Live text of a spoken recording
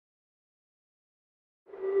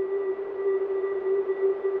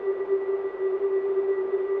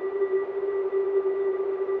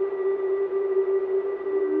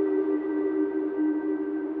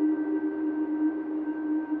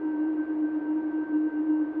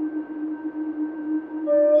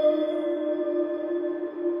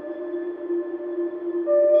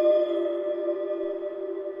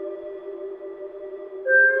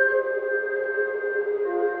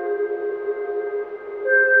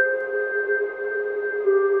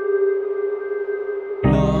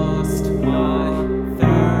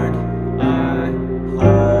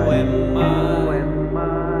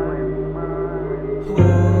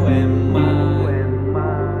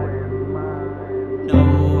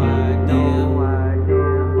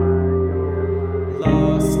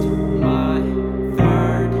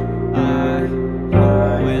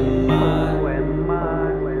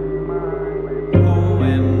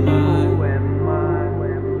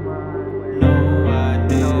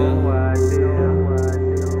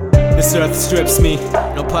This earth strips me,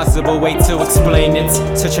 no possible way to explain it.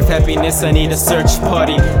 Search of happiness, I need a search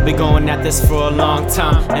party. Been going at this for a long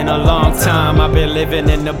time, and a long time I've been living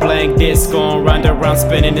in a blank disc, going round and round,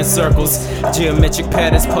 spinning in circles. Geometric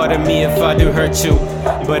patterns, pardon me if I do hurt you,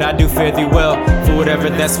 but I do fare thee well. For whatever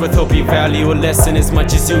that's worth, hope you value a lesson as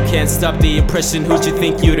much as you can. Stop the impression, who'd you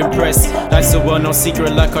think you'd impress? Life's a well-known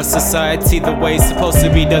secret like our society. The way it's supposed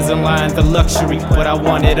to be doesn't lie in the luxury, but I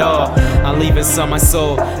want it all. I'm leaving some my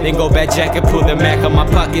soul, then go back jacket, pull the Mac on my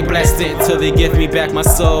pocket, blast it till they give me back my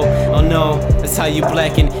soul. Oh no, that's how you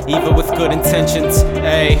blacken, even with good intentions.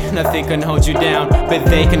 Hey, nothing can hold you down, but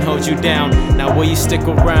they can hold you down. Now will you stick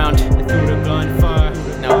around? Through the gunfire,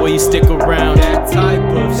 now will you stick around? That type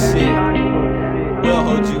of shit will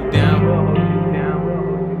hold you down.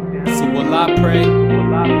 So will I pray?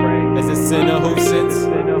 As a sinner who sins,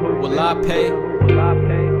 will I pay?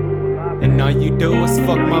 And all you do is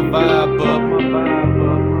fuck my vibe up.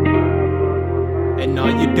 And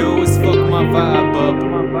all you do is fuck my vibe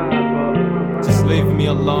up. Just leave me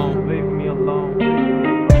alone.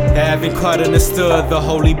 Haven't quite understood the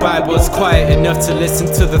Holy Bible. It's quiet enough to listen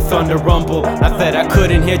to the thunder rumble. I thought I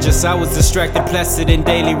couldn't hear, just I was distracted, placid in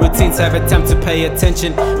daily routines. Having time to pay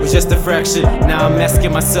attention was just a fraction. Now I'm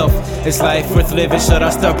asking myself, is life worth living? Should I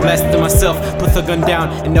start blasting myself? Put the gun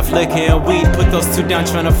down, enough liquor and weed. Put those two down,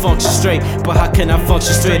 trying to function straight. But how can I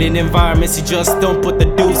function straight in environments you just don't put the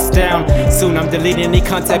deuce down? Soon I'm deleting any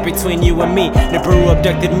contact between you and me. The brew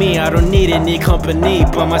abducted me, I don't need any company.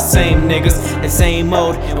 But my same niggas, the same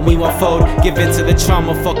mode, and we won't fold. Give in to the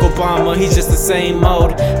trauma, fuck Obama, he's just the same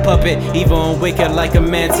mode. Puppet, evil and wicked like a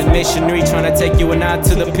manson. Masonry trying to take you and I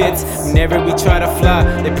to the pits. Whenever we try to fly,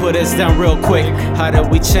 they put us down real quick. How do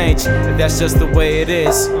we change? If that's just the way it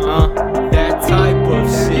is, that type of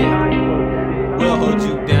shit will hold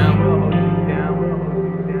you down.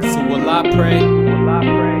 So will I pray?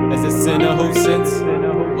 As a sinner who sins,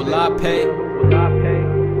 will I pay?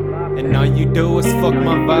 And all you do is fuck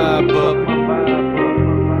my vibe up.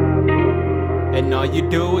 And all you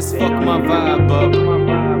do is fuck my vibe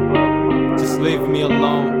up. Just leave me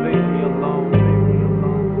alone.